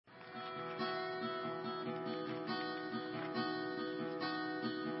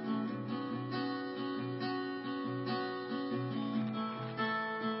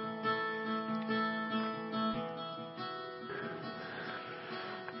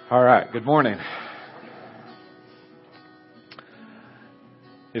All right, good morning.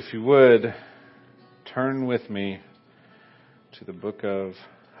 If you would, turn with me to the book of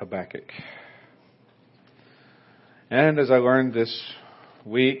Habakkuk. And as I learned this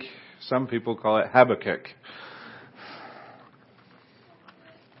week, some people call it Habakkuk.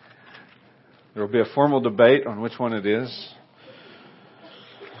 There will be a formal debate on which one it is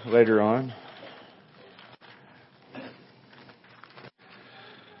later on.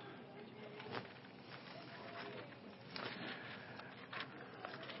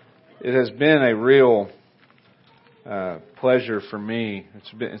 It has been a real pleasure for me.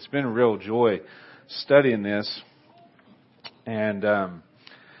 It's been a real joy studying this and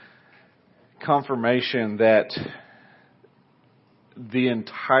confirmation that the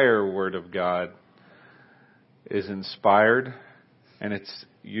entire Word of God is inspired and it's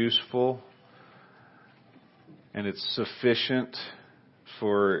useful and it's sufficient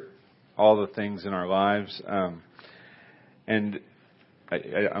for all the things in our lives. And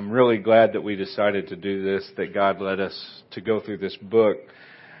I'm really glad that we decided to do this, that God led us to go through this book.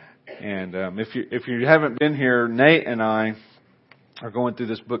 And if you haven't been here, Nate and I are going through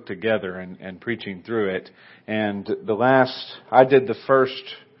this book together and preaching through it. And I did the first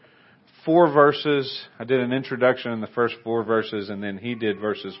 4 verses. I did an introduction in the first 4 verses, and then he did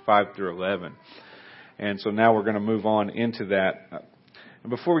verses 5 through 11. And so now we're going to move on into that. And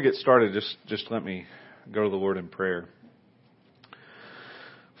before we get started, just let me go to the Lord in prayer.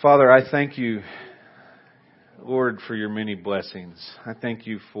 Father, I thank you, Lord, for your many blessings. I thank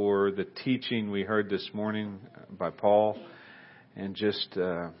you for the teaching we heard this morning by Paul and just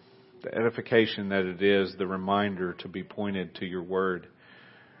the edification that it is, the reminder to be pointed to your word.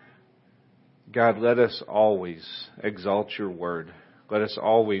 God, let us always exalt your word. Let us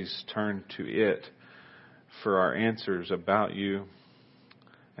always turn to it for our answers about you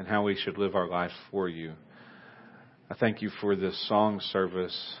and how we should live our life for you. I thank you for this song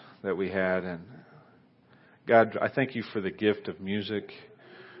service that we had. And God, I thank you for the gift of music,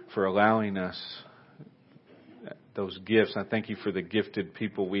 for allowing us those gifts. I thank you for the gifted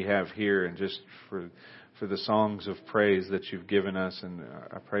people we have here and just for the songs of praise that you've given us. And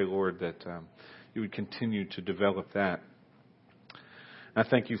I pray, Lord, that you would continue to develop that. I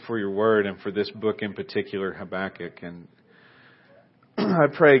thank you for your word and for this book in particular, Habakkuk. And I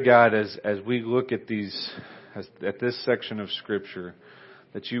pray, God, as we look at at this section of Scripture,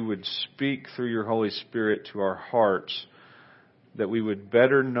 that you would speak through your Holy Spirit to our hearts, that we would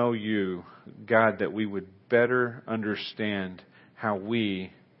better know you, God, that we would better understand how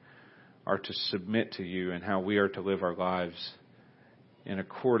we are to submit to you and how we are to live our lives in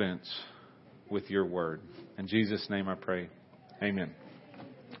accordance with your word. In Jesus' name I pray. Amen.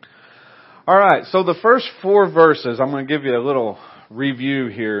 All right, so the first 4 verses, I'm going to give you a little review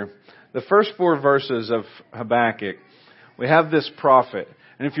here. The first 4 verses of Habakkuk, we have this prophet.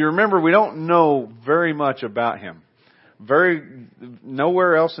 And if you remember, we don't know very much about him.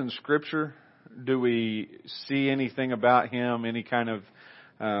 Nowhere else in Scripture do we see anything about him, any kind of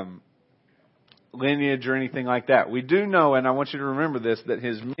lineage or anything like that. We do know, and I want you to remember this, that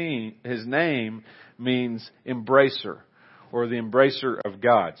his name means embracer, or the embracer of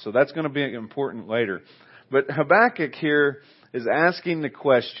God. So that's going to be important later. But Habakkuk here is asking the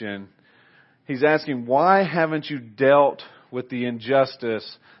question, he's asking, why haven't you dealt with the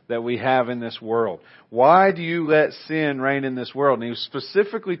injustice that we have in this world? Why do you let sin reign in this world? And he was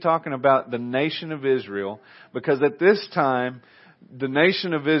specifically talking about the nation of Israel, because at this time, the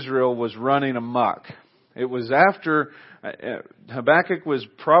nation of Israel was running amok. It was after Habakkuk was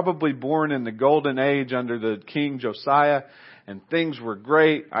probably born in the golden age under the king Josiah, and things were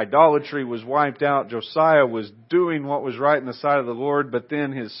great. Idolatry was wiped out. Josiah was doing what was right in the sight of the Lord, but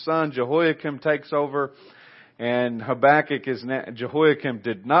then his son Jehoiakim takes over, and Jehoiakim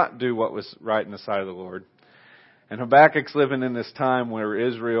did not do what was right in the sight of the Lord. And Habakkuk's living in this time where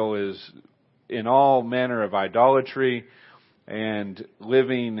Israel is in all manner of idolatry and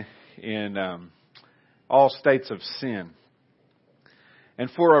living in all states of sin. And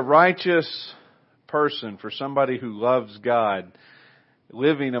for a righteous person, for somebody who loves God,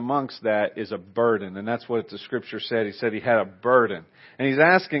 living amongst that is a burden. And that's what the Scripture said. He said he had a burden. And he's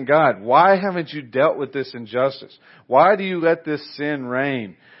asking God, why haven't you dealt with this injustice? Why do you let this sin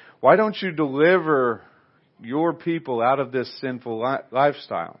reign? Why don't you deliver your people out of this sinful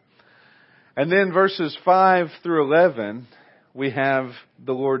lifestyle? And then verses 5 through 11, we have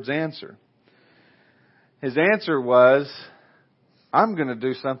the Lord's answer. His answer was, I'm going to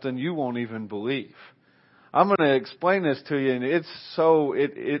do something you won't even believe. I'm going to explain this to you, and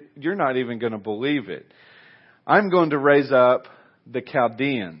you're not even going to believe it. I'm going to raise up the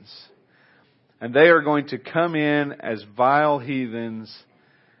Chaldeans. And they are going to come in as vile heathens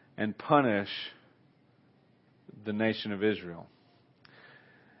and punish the nation of Israel.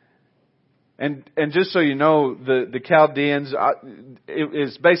 And just so you know, the Chaldeans, it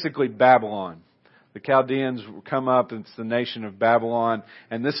is basically Babylon. The Chaldeans come up, it's the nation of Babylon.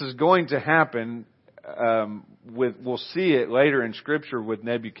 And this is going to happen, we'll see it later in Scripture with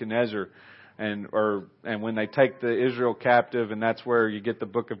Nebuchadnezzar. And when they take the Israel captive, and that's where you get the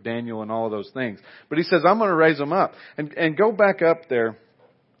book of Daniel and all of those things. But he says, I'm going to raise them up. And go back up there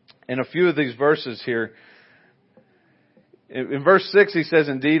in a few of these verses here. In verse 6 he says,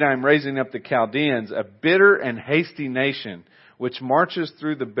 indeed I am raising up the Chaldeans, a bitter and hasty nation, which marches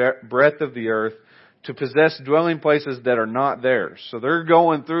through the breadth of the earth to possess dwelling places that are not theirs. So they're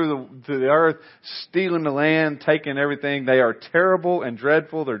going through the earth, stealing the land, taking everything. They are terrible and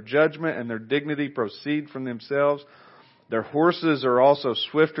dreadful. Their judgment and their dignity proceed from themselves. Their horses are also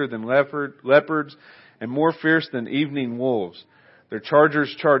swifter than leopards and more fierce than evening wolves. Their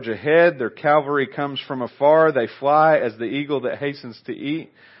chargers charge ahead. Their cavalry comes from afar. They fly as the eagle that hastens to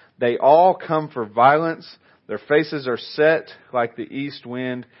eat. They all come for violence. Their faces are set like the east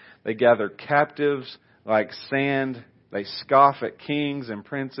wind. They gather captives like sand. They scoff at kings and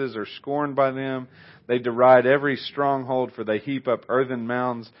princes, are scorned by them. They deride every stronghold, for they heap up earthen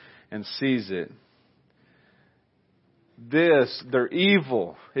mounds and seize it. They're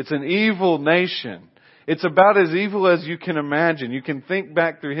evil. It's an evil nation. It's about as evil as you can imagine. You can think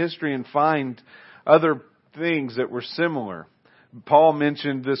back through history and find other things that were similar. Paul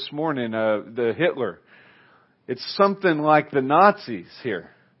mentioned this morning the Hitler. It's something like the Nazis here.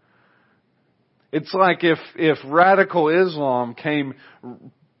 It's like if radical Islam came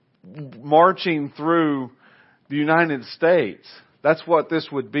marching through the United States. That's what this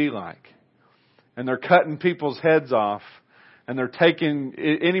would be like. And they're cutting people's heads off. And they're taking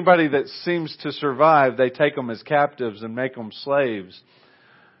anybody that seems to survive, they take them as captives and make them slaves.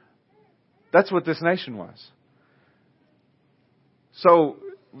 That's what this nation was. So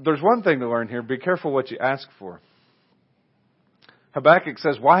there's one thing to learn here. Be careful what you ask for. Habakkuk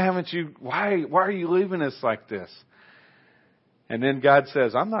says, why are you leaving us like this? And then God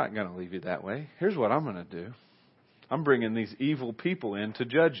says, I'm not going to leave you that way. Here's what I'm going to do. I'm bringing these evil people in to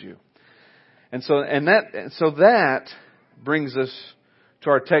judge you. And so that brings us to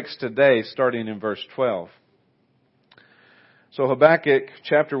our text today, starting in verse 12. So Habakkuk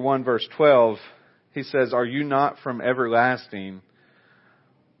chapter 1 verse 12, he says, are you not from everlasting,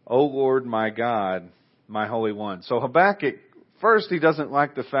 O Lord my God, my Holy One? So Habakkuk, first he doesn't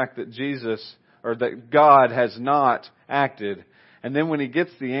like the fact that Jesus, or that God has not acted. And then when he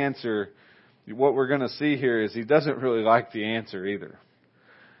gets the answer, what we're going to see here is he doesn't really like the answer either.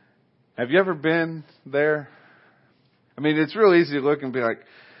 Have you ever been there? I mean, it's real easy to look and be like,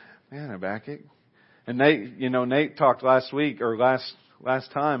 man, Habakkuk. And Nate talked last week or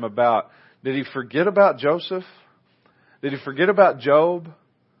last time about, did he forget about Joseph? Did he forget about Job?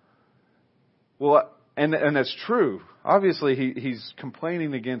 Well, and that's true. Obviously, he's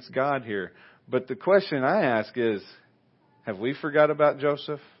complaining against God here. But the question I ask is, have we forgot about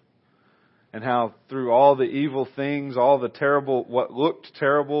Joseph? And how through all the evil things, all the terrible, what looked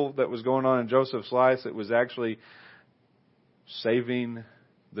terrible that was going on in Joseph's life, it was actually saving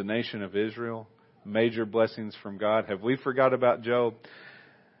the nation of Israel. Major blessings from God. Have we forgot about Job?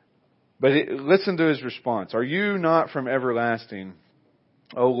 But listen to his response. Are you not from everlasting,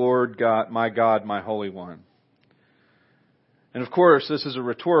 O Lord God, my Holy One? And of course, this is a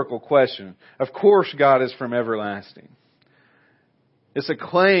rhetorical question. Of course God is from everlasting. It's a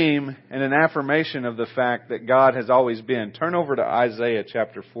claim and an affirmation of the fact that God has always been. Turn over to Isaiah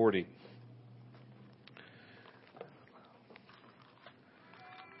chapter 40.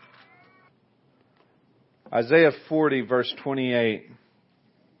 Isaiah 40 verse 28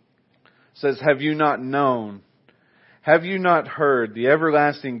 says, have you not known, have you not heard, the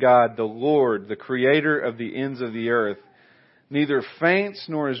everlasting God, the Lord, the creator of the ends of the earth, neither faints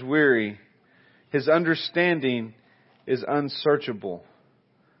nor is weary, his understanding is unsearchable.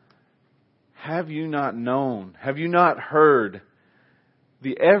 Have you not known? Have you not heard?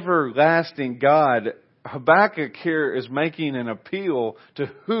 The everlasting God. Habakkuk here is making an appeal to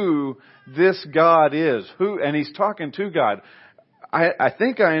who this God is. And he's talking to God. I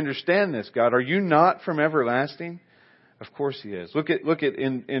think I understand this, God. Are you not from everlasting? Of course he is. Look at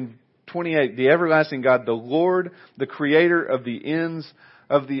in 28, the everlasting God, the Lord, the creator of the ends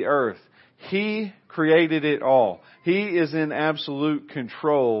of the earth. He created it all. He is in absolute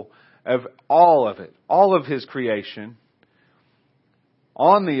control of all of it. All of his creation.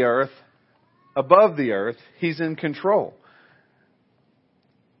 On the earth, above the earth, he's in control.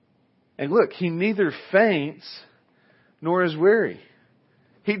 And look, He neither faints nor is weary.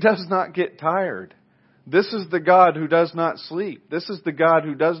 He does not get tired. This is the God who does not sleep. This is the God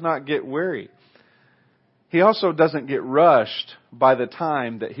who does not get weary. He also doesn't get rushed by the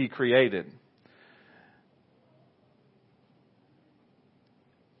time that He created.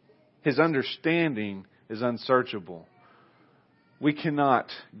 His understanding is unsearchable. We cannot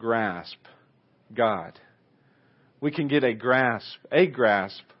grasp God. We can get a grasp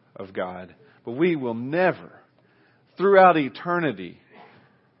of God, but we will never, throughout eternity,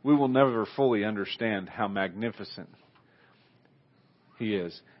 we will never fully understand how magnificent He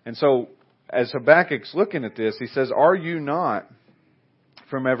is. And so, as Habakkuk's looking at this, he says, "Are you not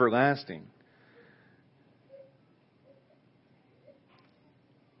from everlasting?"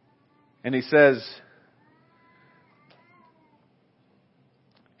 And he says,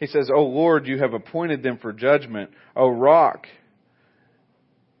 "O Lord, you have appointed them for judgment. O rock,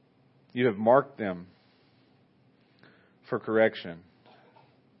 you have marked them for correction."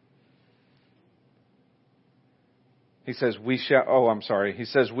 He says, "We shall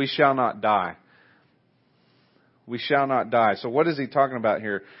not die." We shall not die. So what is he talking about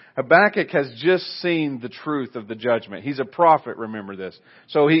here? Habakkuk has just seen the truth of the judgment. He's a prophet, remember this.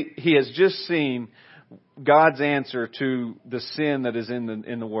 So he has just seen God's answer to the sin that is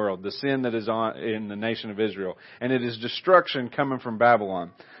in the world, the sin that is in the nation of Israel. And it is destruction coming from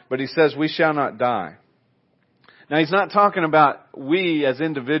Babylon. But he says, "We shall not die." Now he's not talking about we as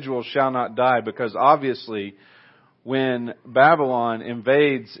individuals shall not die, because obviously when Babylon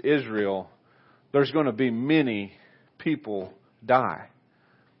invades Israel, there's going to be many people die.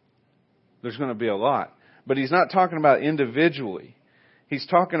 There's going to be a lot. But he's not talking about individually. He's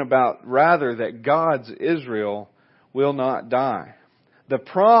talking about rather that God's Israel will not die. The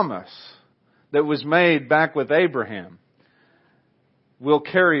promise that was made back with Abraham will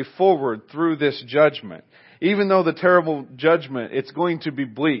carry forward through this judgment. Even though the terrible judgment, it's going to be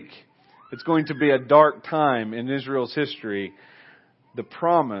bleak. It's going to be a dark time in Israel's history. The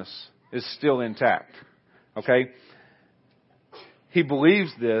promise is still intact. Okay? He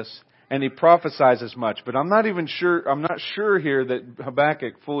believes this and he prophesies as much, but I'm not sure here that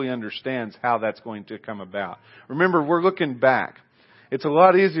Habakkuk fully understands how that's going to come about. Remember, we're looking back. It's a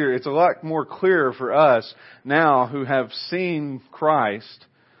lot easier, it's a lot more clear for us now who have seen Christ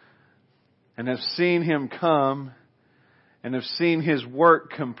and have seen Him come and have seen His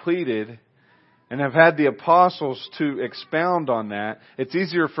work completed and have had the apostles to expound on that. It's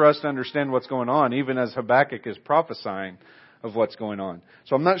easier for us to understand what's going on, even as Habakkuk is prophesying of what's going on.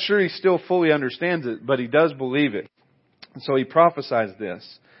 So I'm not sure he still fully understands it, but he does believe it. And so he prophesies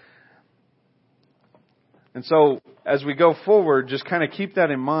this. And so as we go forward, just kind of keep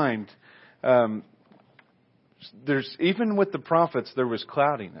that in mind. There's even with the prophets, there was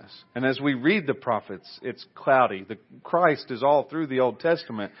cloudiness. And as we read the prophets, it's cloudy. The Christ is all through the Old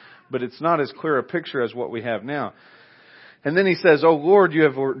Testament, but it's not as clear a picture as what we have now. And then he says, "O Lord, you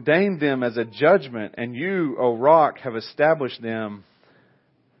have ordained them as a judgment, and you, O rock, have established them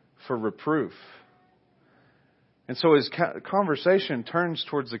for reproof." And so his conversation turns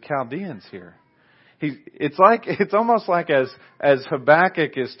towards the Chaldeans here. It's almost like as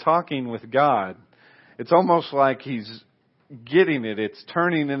Habakkuk is talking with God, it's almost like he's getting it. It's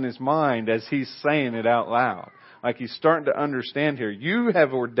turning in his mind as he's saying it out loud. Like he's starting to understand here. You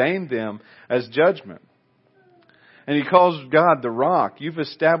have ordained them as judgment. And he calls God the rock. You've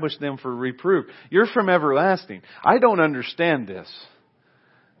established them for reproof. You're from everlasting. I don't understand this.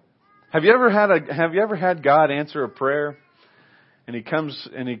 Have you ever had God answer a prayer? And He comes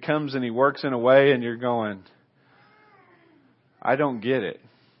and He works in a way and you're going, I don't get it.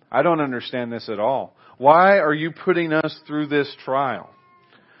 I don't understand this at all. Why are you putting us through this trial?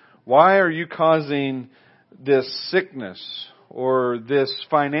 Why are you causing this sickness or this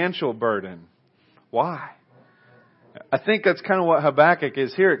financial burden? Why? I think that's kind of what Habakkuk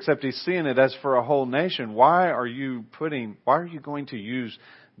is here, except he's seeing it as for a whole nation. Why are you going to use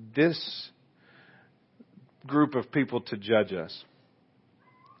this group of people to judge us?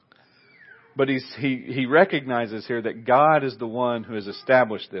 But he recognizes here that God is the one who has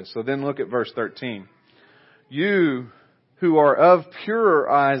established this. So then look at verse 13. You who are of purer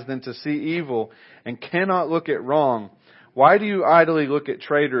eyes than to see evil and cannot look at wrong, why do you idly look at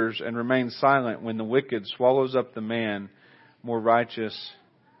traitors and remain silent when the wicked swallows up the man more righteous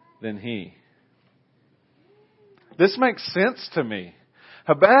than he? This makes sense to me.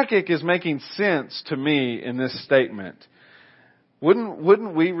 Habakkuk is making sense to me in this statement.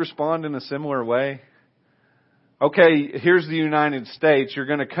 Wouldn't we respond in a similar way? Okay, here's the United States. You're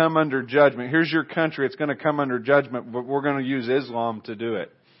going to come under judgment. Here's your country. It's going to come under judgment, but we're going to use Islam to do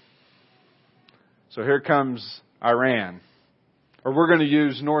it. So here comes Iran. Or we're going to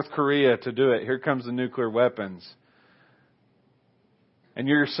use North Korea to do it. Here comes the nuclear weapons. And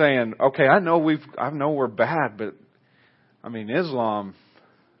you're saying, okay, I know we're bad, but Islam,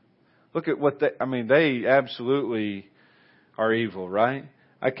 look at what they absolutely are evil, right?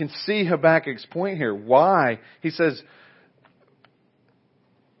 I can see Habakkuk's point here. Why? He says,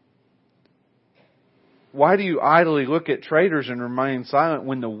 why do you idly look at traitors and remain silent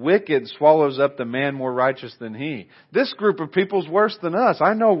when the wicked swallows up the man more righteous than he? This group of people's worse than us.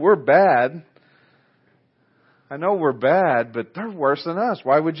 I know we're bad. But they're worse than us.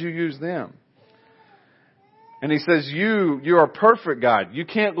 Why would you use them? And he says, you are perfect, God. You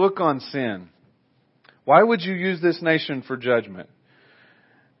can't look on sin. Why would you use this nation for judgment?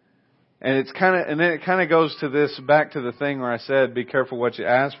 And then it kind of goes to this, back to the thing where I said, be careful what you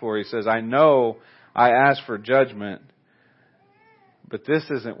ask for. He says, I know I asked for judgment, but this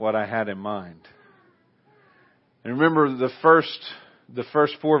isn't what I had in mind. And remember the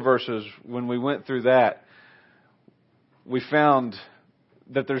first 4 verses, when we went through that, we found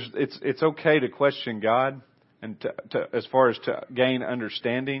that it's okay to question God and to as far as to gain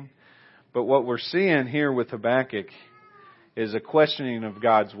understanding. But what we're seeing here with Habakkuk is a questioning of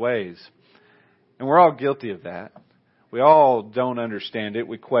God's ways. And we're all guilty of that. We all don't understand it.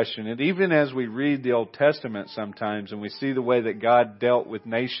 We question it. Even as we read the Old Testament sometimes and we see the way that God dealt with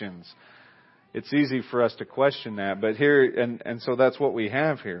nations, it's easy for us to question that. But here, and so that's what we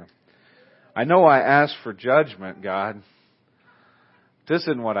have here. I know I asked for judgment, God. This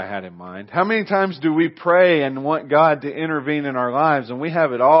isn't what I had in mind. How many times do we pray and want God to intervene in our lives and we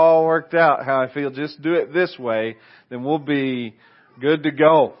have it all worked out how I feel, just do it this way, then we'll be good to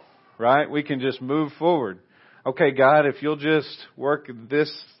go, right? We can just move forward. Okay, God, if you'll just work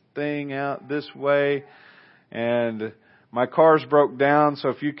this thing out this way, and my car's broke down, so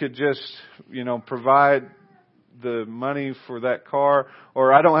if you could just, provide the money for that car,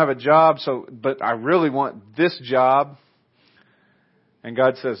 or I don't have a job, but I really want this job. And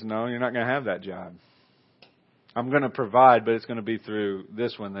God says, no, you're not going to have that job. I'm going to provide, but it's going to be through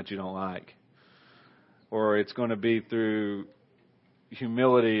this one that you don't like. Or it's going to be through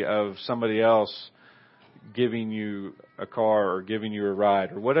humility of somebody else giving you a car or giving you a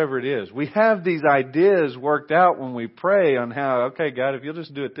ride or whatever it is. We have these ideas worked out when we pray on how, okay, God, if you'll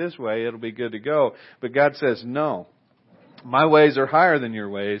just do it this way, it'll be good to go. But God says, no, my ways are higher than your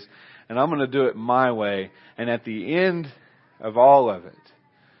ways, and I'm going to do it my way. And at the end of all of it,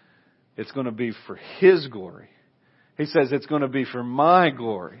 it's going to be for His glory. He says it's going to be for my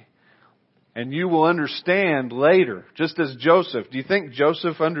glory. And you will understand later, just as Joseph. Do you think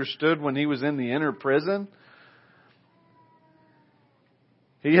Joseph understood when he was in the inner prison?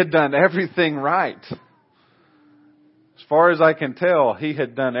 He had done everything right. As far as I can tell, he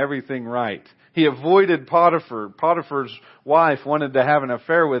had done everything right. He avoided Potiphar. Potiphar's wife wanted to have an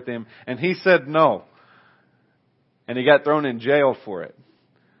affair with him, and he said no. And he got thrown in jail for it.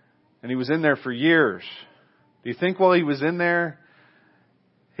 And he was in there for years. Do you think while he was in there,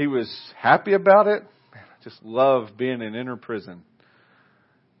 he was happy about it? Man, I just love being in inner prison.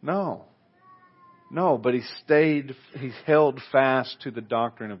 No, but he held fast to the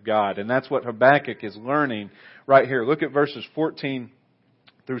doctrine of God. And that's what Habakkuk is learning right here. Look at verses 14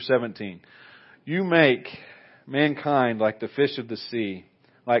 through 17. You make mankind like the fish of the sea,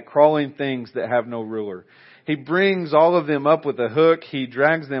 like crawling things that have no ruler. He brings all of them up with a hook. He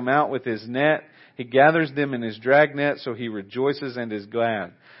drags them out with his net. He gathers them in his dragnet, so he rejoices and is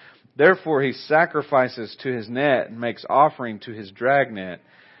glad. Therefore he sacrifices to his net and makes offering to his dragnet.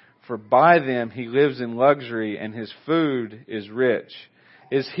 For by them he lives in luxury and his food is rich.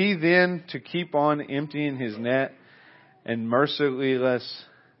 Is he then to keep on emptying his net and merciless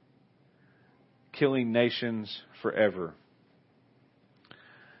killing nations forever?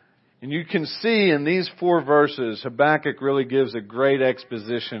 And you can see in these 4 verses, Habakkuk really gives a great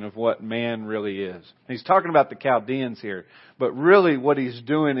exposition of what man really is. He's talking about the Chaldeans here, but really what he's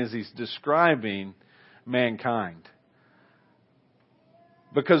doing is he's describing mankind.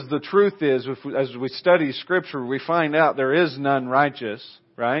 Because the truth is, as we study Scripture, we find out there is none righteous,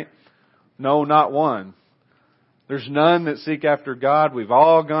 right? No, not one. There's none that seek after God. We've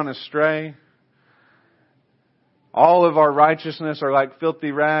all gone astray. All of our righteousness are like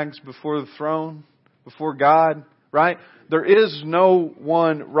filthy rags before the throne, before God, right? There is no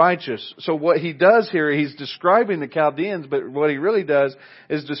one righteous. So what he does here, he's describing the Chaldeans, but what he really does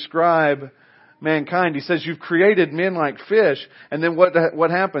is describe mankind. He says, you've created men like fish. And then what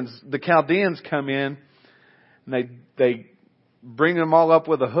happens? The Chaldeans come in and they bring them all up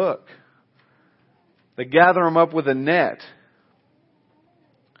with a hook. They gather them up with a net.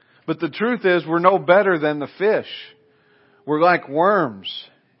 But the truth is, we're no better than the fish. We're like worms.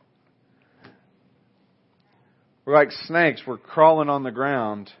 We're like snakes. We're crawling on the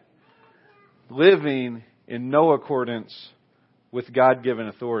ground, living in no accordance with God-given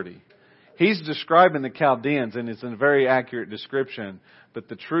authority. He's describing the Chaldeans, and it's a very accurate description. But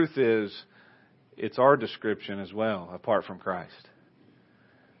the truth is, it's our description as well, apart from Christ.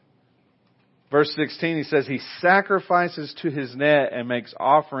 Verse 16, he says, He sacrifices to His net and makes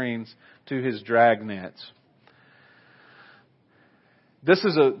offerings to His drag nets. This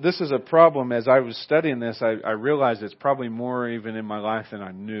is a problem. As I was studying this, I realized it's probably more even in my life than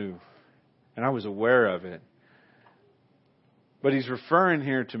I knew. And I was aware of it. But he's referring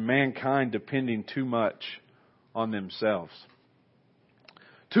here to mankind depending too much on themselves.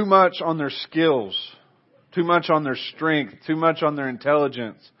 Too much on their skills. Too much on their strength. Too much on their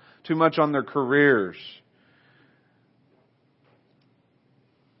intelligence. Too much on their careers.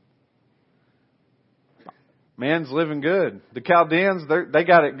 Man's living good. The Chaldeans, they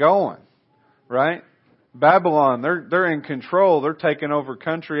got it going, right? Babylon, they're in control. They're taking over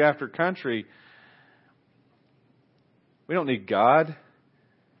country after country. We don't need God.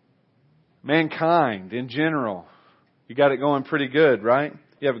 Mankind in general, you got it going pretty good, right?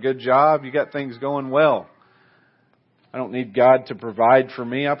 You have a good job. You got things going well. I don't need God to provide for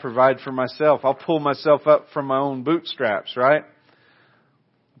me. I provide for myself. I'll pull myself up from my own bootstraps, right?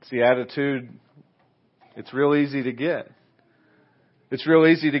 It's the attitude. It's real easy to get. It's real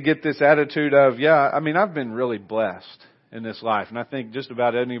easy to get this attitude of, I've been really blessed in this life. And I think just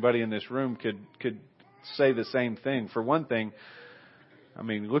about anybody in this room could say the same thing. For one thing,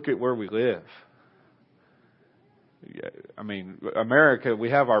 look at where we live. America,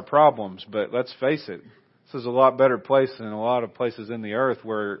 we have our problems, but let's face it. This is a lot better place than a lot of places in the earth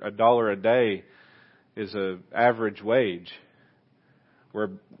where $1 a day is an average wage.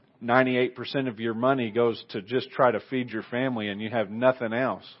 Where 98% of your money goes to just try to feed your family and you have nothing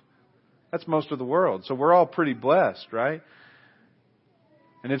else. That's most of the world. So we're all pretty blessed, right?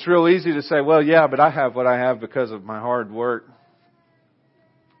 And it's real easy to say, but I have what I have because of my hard work.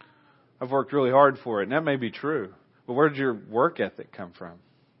 I've worked really hard for it. And that may be true. But where did your work ethic come from?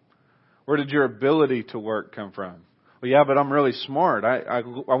 Where did your ability to work come from? But I'm really smart. I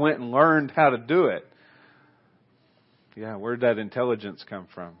went and learned how to do it. Yeah, where did that intelligence come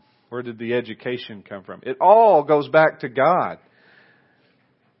from? Where did the education come from? It all goes back to God.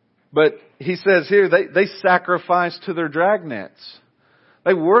 But he says here, they sacrifice to their dragnets.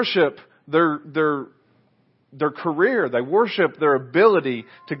 They worship their career. They worship their ability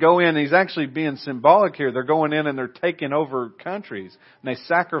to go in. He's actually being symbolic here. They're going in and they're taking over countries. And they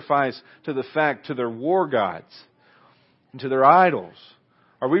sacrifice to their war gods and to their idols.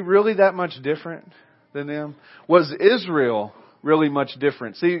 Are we really that much different than them? Was Israel really much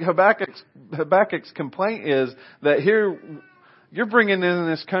different? See, Habakkuk's complaint is that here you're bringing in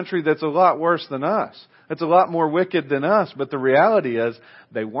this country that's a lot worse than us. It's a lot more wicked than us. But the reality is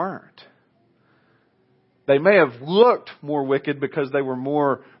they weren't. They may have looked more wicked because they were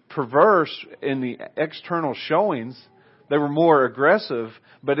more perverse in the external showings. They were more aggressive.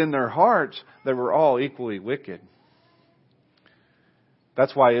 But in their hearts, they were all equally wicked.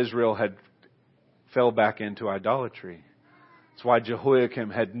 That's why Israel had fell back into idolatry. That's why Jehoiakim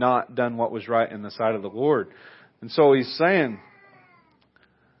had not done what was right in the sight of the Lord. And so he's saying,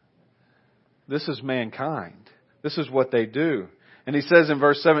 this is mankind. This is what they do. And he says in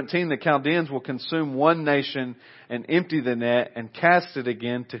verse 17, the Chaldeans will consume one nation and empty the net and cast it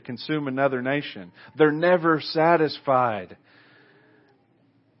again to consume another nation. They're never satisfied.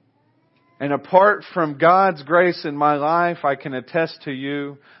 And apart from God's grace in my life, I can attest to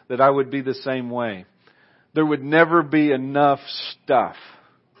you that I would be the same way. There would never be enough stuff.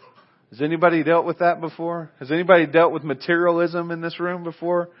 Has anybody dealt with that before? Has anybody dealt with materialism in this room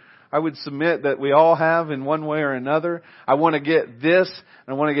before? I would submit that we all have in one way or another. I want to get this,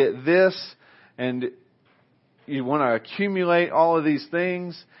 and I want to get this, and you want to accumulate all of these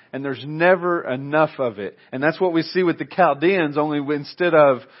things, and there's never enough of it. And that's what we see with the Chaldeans, only instead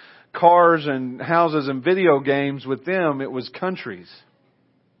of cars and houses and video games, with them it was countries.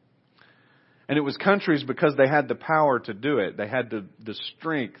 And it was countries because they had the power to do it. They had the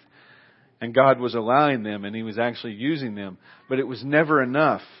strength. And God was allowing them, and He was actually using them. But it was never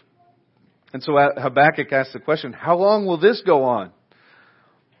enough. And so Habakkuk asked the question, how long will this go on?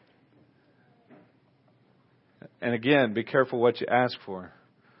 And again, be careful what you ask for.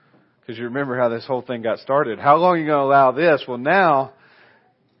 Because you remember how this whole thing got started. How long are you going to allow this? Well, now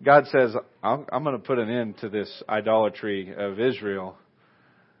God says, I'm going to put an end to this idolatry of Israel.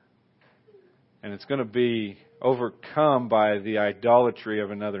 And it's going to be overcome by the idolatry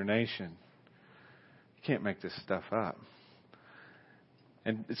of another nation. You can't make this stuff up.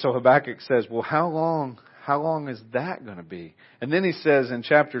 And so Habakkuk says, well, how long is that going to be? And then he says in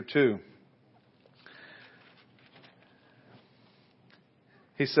chapter 2,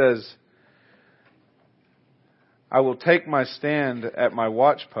 he says, I will take my stand at my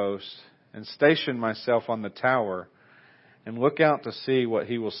watchpost and station myself on the tower and look out to see what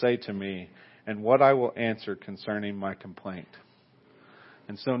he will say to me and what I will answer concerning my complaint.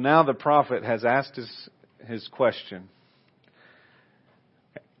 And so now the prophet has asked his question.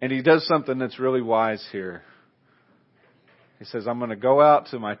 And he does something that's really wise here. He says, I'm going to go out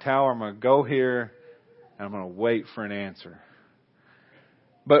to my tower, I'm going to go here, and I'm going to wait for an answer.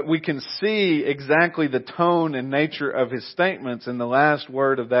 But we can see exactly the tone and nature of his statements in the last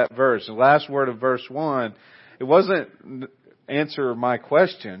word of that verse. The last word of verse 1, it wasn't answer my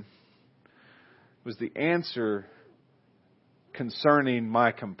question. It was the answer concerning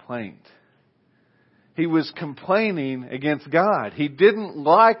my complaint. He was complaining against God. He didn't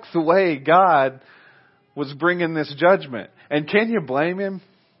like the way God was bringing this judgment. And can you blame him?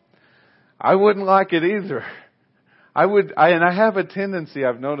 I wouldn't like it either. I have a tendency,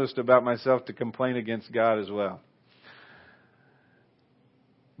 I've noticed about myself, to complain against God as well.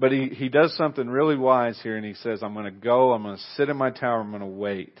 But he does something really wise here, and he says, I'm going to go, I'm going to sit in my tower, I'm going to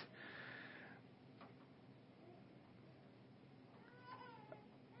wait.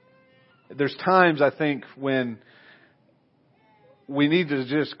 There's times, I think, when we need to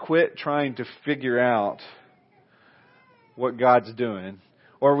just quit trying to figure out what God's doing.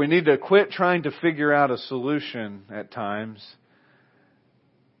 Or we need to quit trying to figure out a solution at times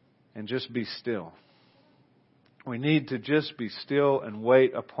and just be still. We need to just be still and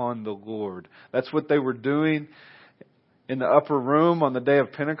wait upon the Lord. That's what they were doing in the upper room on the day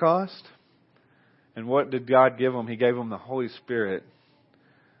of Pentecost. And what did God give them? He gave them the Holy Spirit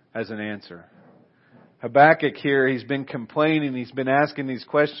as an answer. Habakkuk here, he's been complaining, he's been asking these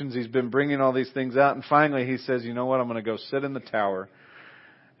questions, he's been bringing all these things out, and finally he says, you know what, I'm going to go sit in the tower,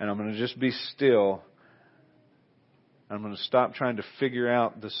 and I'm going to just be still. I'm going to stop trying to figure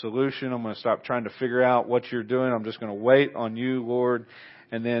out the solution. I'm going to stop trying to figure out what you're doing. I'm just going to wait on you, Lord.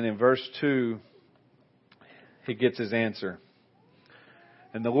 And then in verse 2, he gets his answer.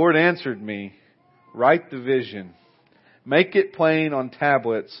 And the Lord answered me, write the vision, make it plain on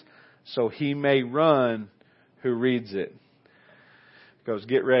tablets, so he may run who reads it. He goes,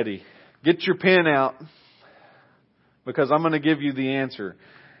 get ready. Get your pen out, because I'm going to give you the answer.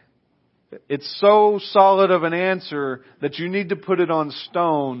 It's so solid of an answer that you need to put it on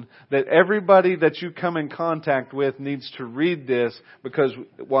stone, that everybody that you come in contact with needs to read this, because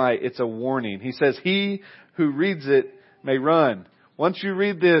why? It's a warning. He says, he who reads it may run. Once you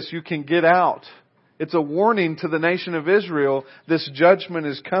read this, you can get out. It's a warning to the nation of Israel. This judgment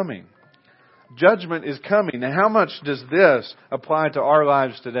is coming. Judgment is coming. Now, how much does this apply to our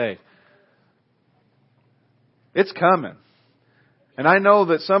lives today? It's coming. And I know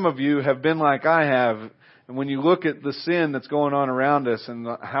that some of you have been like I have. And when you look at the sin that's going on around us, and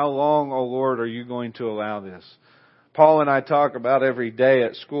how long, oh Lord, are you going to allow this? Paul and I talk about every day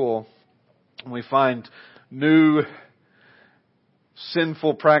at school. And we find new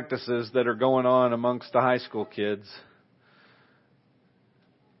sinful practices that are going on amongst the high school kids.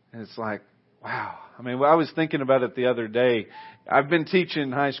 And it's like, wow. I mean, I was thinking about it the other day. I've been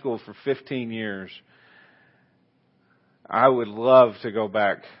teaching high school for 15 years. I would love to go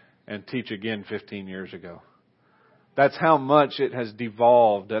back and teach again 15 years ago. That's how much it has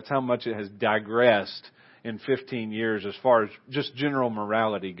devolved. That's how much it has digressed in 15 years as far as just general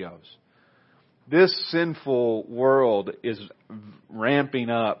morality goes. This sinful world is ramping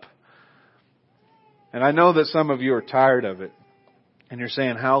up. And I know that some of you are tired of it. And you're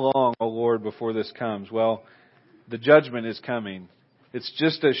saying, how long, oh Lord, before this comes? Well, the judgment is coming. It's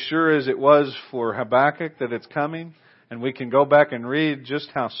just as sure as it was for Habakkuk that it's coming. And we can go back and read just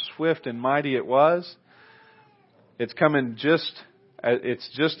how swift and mighty it was. It's coming it's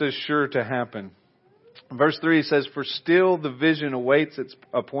just as sure to happen. Verse 3 says, for still the vision awaits its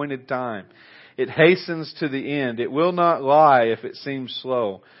appointed time. It hastens to the end. It will not lie if it seems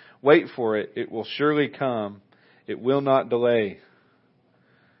slow. Wait for it. It will surely come. It will not delay.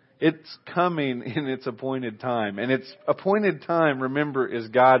 It's coming in its appointed time. And its appointed time, remember, is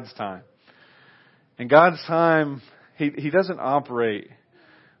God's time. And God's time, He doesn't operate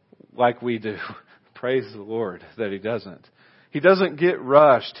like we do. Praise the Lord that He doesn't. He doesn't get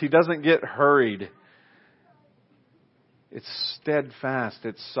rushed. He doesn't get hurried. It's steadfast.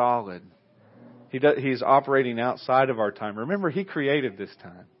 It's solid. He's operating outside of our time. Remember, He created this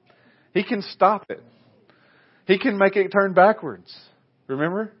time. He can stop it. He can make it turn backwards.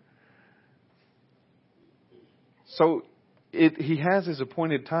 Remember? So He has His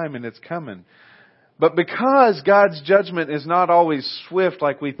appointed time and it's coming. But because God's judgment is not always swift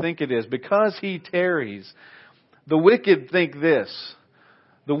like we think it is, because He tarries, the wicked think this.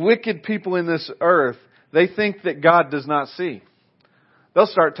 The wicked people in this earth, they think that God does not see. They'll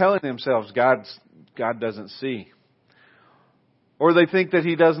start telling themselves God doesn't see. Or they think that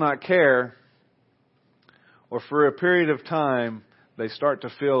He does not care. Or for a period of time, they start to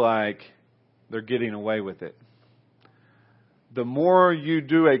feel like they're getting away with it. The more you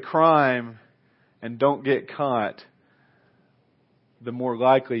do a crime and don't get caught, the more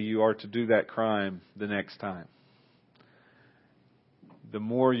likely you are to do that crime the next time. The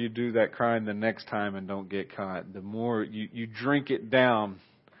more you do that crime the next time and don't get caught, the more you drink it down.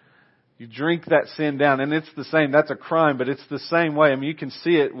 You drink that sin down. And it's the same. That's a crime, but it's the same way. I mean, you can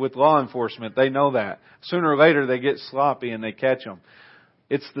see it with law enforcement. They know that. Sooner or later, they get sloppy and they catch them.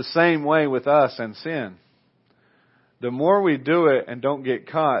 It's the same way with us and sin. The more we do it and don't get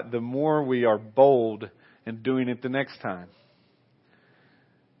caught, the more we are bold in doing it the next time.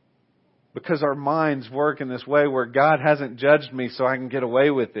 Because our minds work in this way where God hasn't judged me so I can get away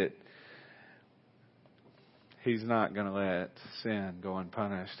with it. He's not going to let sin go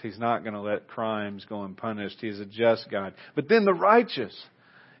unpunished. He's not going to let crimes go unpunished. He's a just God. But then the righteous,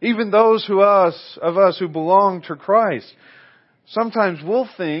 even those of us who belong to Christ, sometimes we'll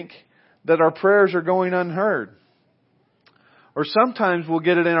think that our prayers are going unheard. Or sometimes we'll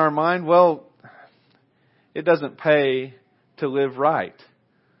get it in our mind, well, it doesn't pay to live right.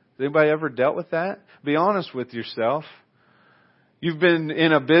 Has anybody ever dealt with that? Be honest with yourself. You've been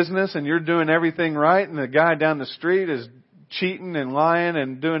in a business and you're doing everything right and the guy down the street is cheating and lying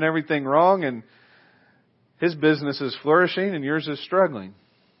and doing everything wrong and his business is flourishing and yours is struggling.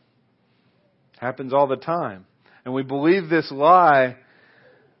 Happens all the time. And we believe this lie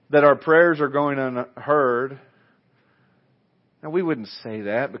that our prayers are going unheard. Now, we wouldn't say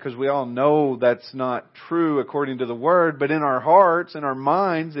that because we all know that's not true according to the Word, but in our hearts and our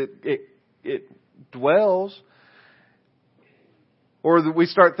minds, it dwells. Or we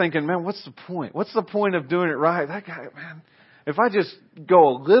start thinking, man, what's the point? What's the point of doing it right? That guy, man, if I just go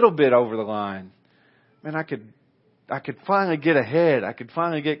a little bit over the line, man, I could finally get ahead. I could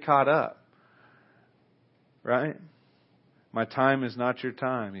finally get caught up. Right? My time is not your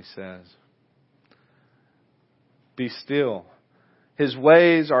time, He says. Be still. His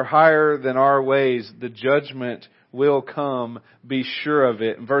ways are higher than our ways. The judgment will come. Be sure of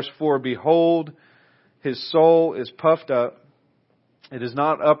it. In verse 4, behold, his soul is puffed up. It is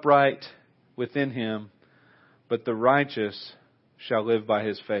not upright within him, but the righteous shall live by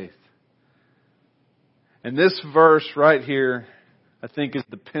his faith. And this verse right here, I think, is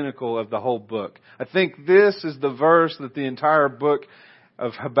the pinnacle of the whole book. I think this is the verse that the entire book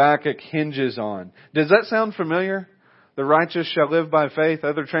of Habakkuk hinges on. Does that sound familiar? The righteous shall live by faith.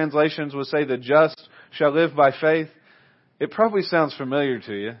 Other translations will say the just shall live by faith. It probably sounds familiar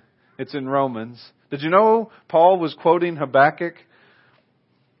to you. It's in Romans. Did you know Paul was quoting Habakkuk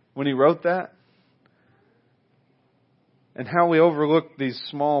when he wrote that? And how we overlook these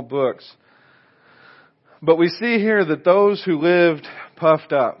small books. But we see here that those who lived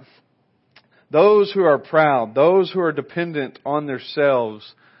puffed up, those who are proud, those who are dependent on themselves,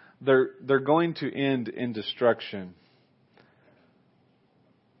 they're going to end in destruction.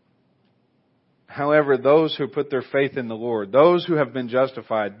 However, those who put their faith in the Lord, those who have been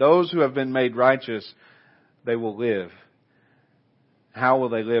justified, those who have been made righteous, they will live. How will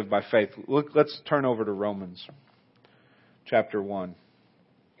they live? By faith. Look, let's turn over to Romans chapter 1.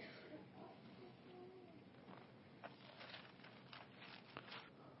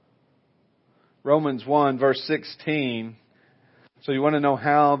 Romans 1 verse 16. So you want to know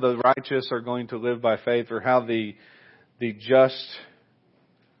how the righteous are going to live by faith, or how the just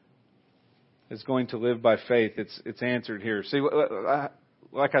is going to live by faith. It's answered here. See,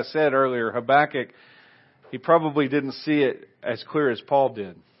 like I said earlier, Habakkuk, he probably didn't see it as clear as Paul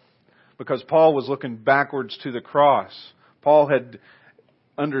did, because Paul was looking backwards to the cross. Paul had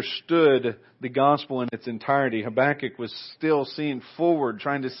understood the gospel in its entirety. Habakkuk was still seeing forward,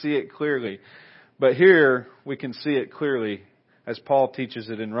 trying to see it clearly. But here we can see it clearly as Paul teaches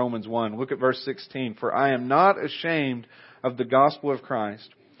it in Romans 1. Look at verse 16. For I am not ashamed of the gospel of Christ,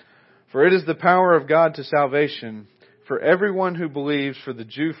 for it is the power of God to salvation for everyone who believes, for the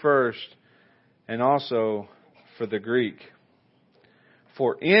Jew first, and also for the Greek.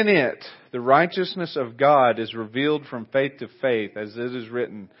 For in it the righteousness of God is revealed from faith to faith, as it is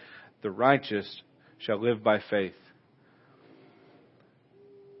written, the righteous shall live by faith.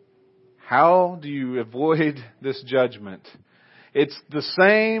 How do you avoid this judgment? It's the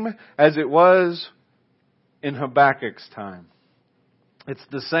same as it was in Habakkuk's time. It's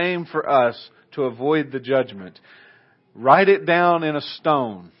the same for us to avoid the judgment. Write it down in a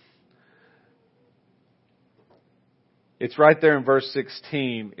stone. It's right there in verse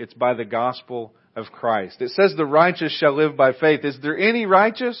 16. It's by the gospel of Christ. It says the righteous shall live by faith. Is there any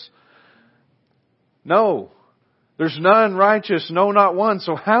righteous? No. There's none righteous, no, not one.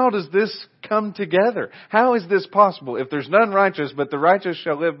 So how does this come together? How is this possible? If there's none righteous, but the righteous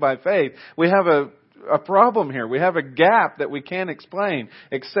shall live by faith, we have a problem here. We have a gap that we can't explain,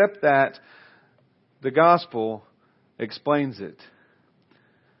 except that the gospel explains it.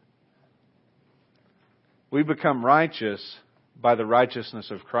 We become righteous by the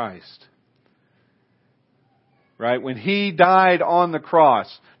righteousness of Christ. Right? When He died on the cross,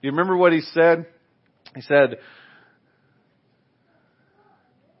 do you remember what He said? He said,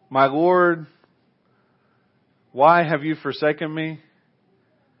 "My Lord, why have you forsaken me?"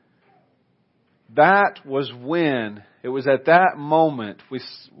 That was when, it was at that moment, I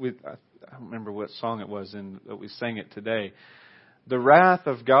don't remember what song it was that we sang it today. The wrath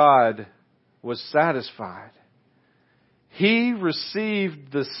of God was satisfied. He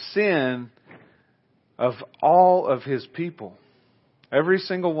received the sin of all of His people. Every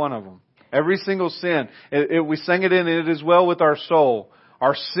single one of them. Every single sin. We sang it in It Is Well With Our Soul.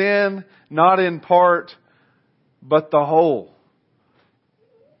 Our sin, not in part, but the whole.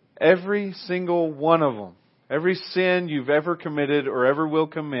 Every single one of them. Every sin you've ever committed or ever will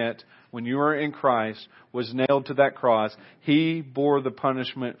commit when you are in Christ was nailed to that cross. He bore the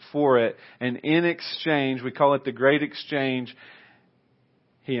punishment for it. And in exchange, we call it the great exchange,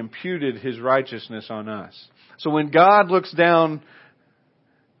 He imputed His righteousness on us. So when God looks down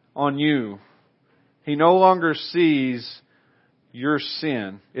on you, He no longer sees your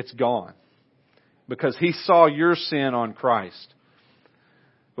sin. It's gone. Because He saw your sin on Christ.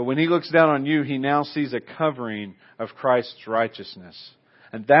 But when He looks down on you, He now sees a covering of Christ's righteousness.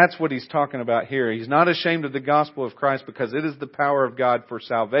 And that's what He's talking about here. He's not ashamed of the gospel of Christ because it is the power of God for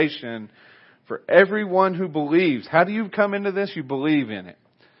salvation for everyone who believes. How do you come into this? You believe in it.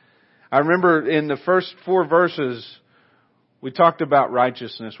 I remember in the first 4 verses, we talked about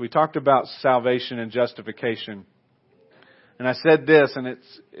righteousness. We talked about salvation and justification. And I said this, and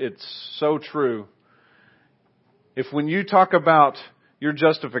it's so true. If when you talk about your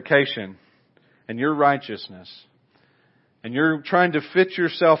justification and your righteousness, and you're trying to fit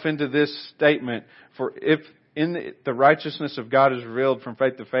yourself into this statement, for if in the righteousness of God is revealed from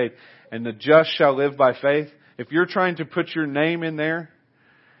faith to faith, and the just shall live by faith, if you're trying to put your name in there,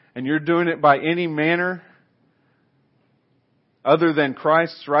 and you're doing it by any manner other than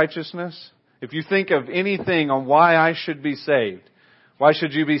Christ's righteousness, if you think of anything on why I should be saved, why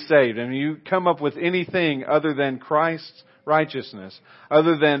should you be saved? And you come up with anything other than Christ's righteousness,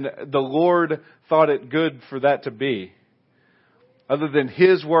 other than the Lord thought it good for that to be, other than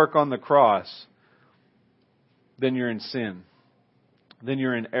His work on the cross, then you're in sin. Then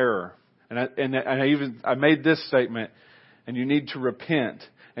you're in error. And I made this statement, and you need to repent.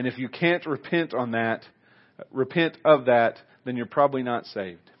 And if you can't repent of that, then you're probably not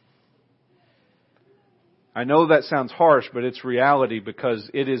saved. I know that sounds harsh, but it's reality because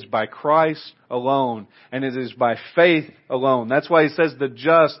it is by Christ alone and it is by faith alone. That's why He says the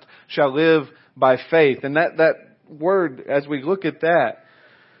just shall live by faith. And that word, as we look at that,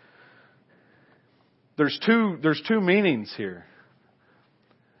 there's two meanings here.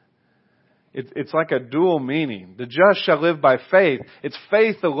 It's like a dual meaning. The just shall live by faith. It's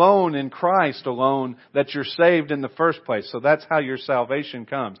faith alone in Christ alone that you're saved in the first place. So that's how your salvation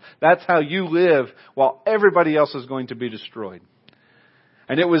comes. That's how you live while everybody else is going to be destroyed.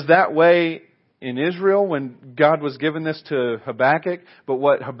 And it was that way in Israel when God was giving this to Habakkuk. But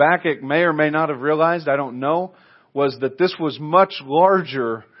what Habakkuk may or may not have realized, I don't know, was that this was much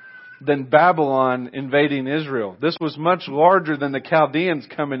larger than Babylon invading Israel. This was much larger than the Chaldeans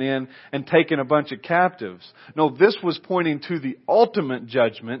coming in and taking a bunch of captives. No, this was pointing to the ultimate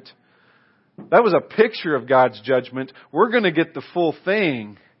judgment. That was a picture of God's judgment. We're going to get the full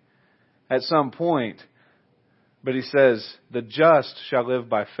thing at some point. But He says, the just shall live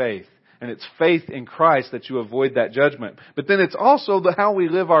by faith. And it's faith in Christ that you avoid that judgment. But then it's also how we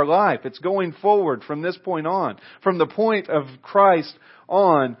live our life. It's going forward from this point on. From the point of Christ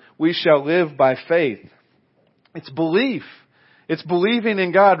on, we shall live by faith. It's belief. It's believing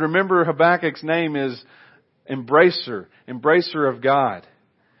in God. Remember, Habakkuk's name is Embracer of God.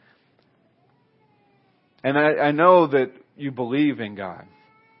 And I know that you believe in God.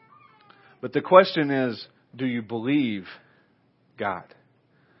 But the question is, do you believe God?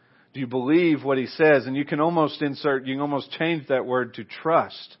 Do you believe what He says? And you can almost change that word to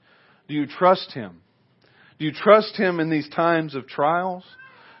trust. Do you trust Him? Do you trust Him in these times of trials?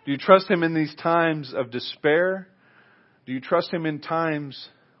 Do you trust Him in these times of despair? Do you trust Him in times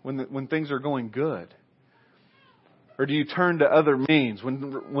when things are going good? Or do you turn to other means?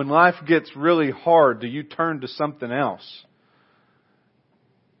 When life gets really hard, do you turn to something else?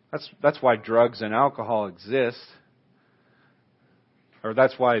 That's why drugs and alcohol exist. Or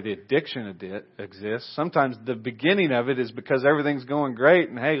that's why the addiction exists. Sometimes the beginning of it is because everything's going great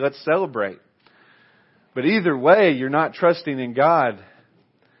and hey, let's celebrate. But either way, you're not trusting in God.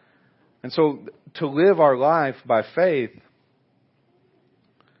 And so to live our life by faith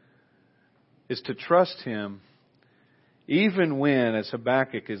is to trust Him even when, as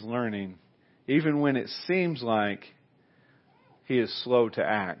Habakkuk is learning, even when it seems like he is slow to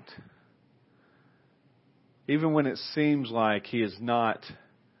act. Even when it seems like He is not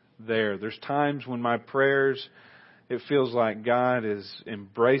there. There's times when my prayers, it feels like God is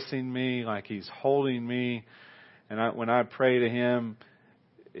embracing me, like He's holding me. And when I pray to Him,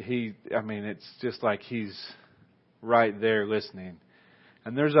 it's just like He's right there listening.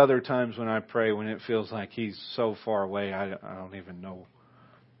 And there's other times when I pray when it feels like He's so far away, I don't even know.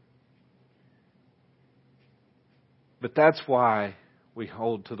 But that's why we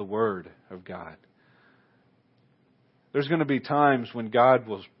hold to the Word of God. There's going to be times when God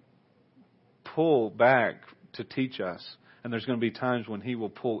will pull back to teach us. And there's going to be times when He will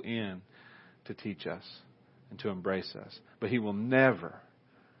pull in to teach us and to embrace us. But He will never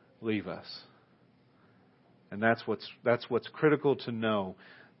leave us. And that's what's critical to know.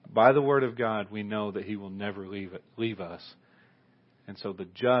 By the Word of God, we know that He will never leave us. And so the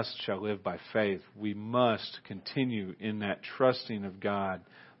just shall live by faith. We must continue in that trusting of God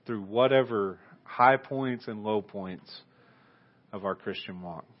through whatever high points and low points of our Christian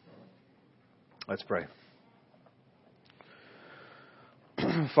walk. Let's pray.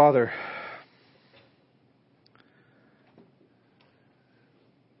 Father,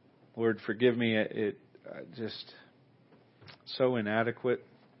 Lord, forgive me. It just so inadequate.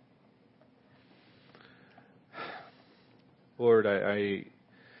 Lord,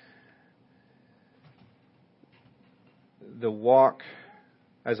 the walk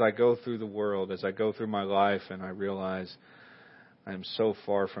as I go through the world, as I go through my life, and I realize I am so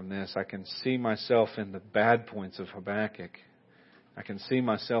far from this. I can see myself in the bad points of Habakkuk. I can see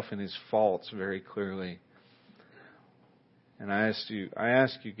myself in his faults very clearly. And I ask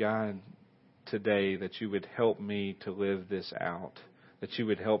you, God, today that you would help me to live this out. That you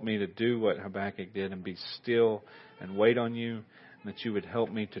would help me to do what Habakkuk did and be still and wait on you. And that you would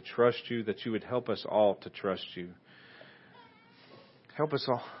help me to trust you. That you would help us all to trust you. Help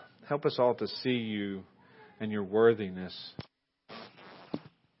us all to see you and your worthiness.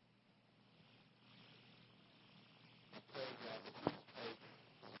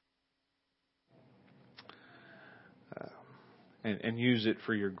 And use it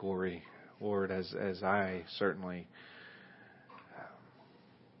for your glory, Lord, as I certainly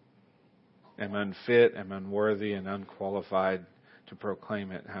am unfit, am unworthy, and unqualified to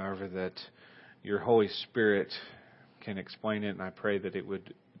proclaim it. However, that your Holy Spirit can explain it, and I pray that it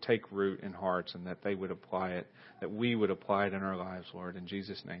would take root in hearts and that they would apply it, that we would apply it in our lives, Lord. In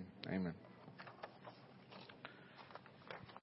Jesus' name, amen.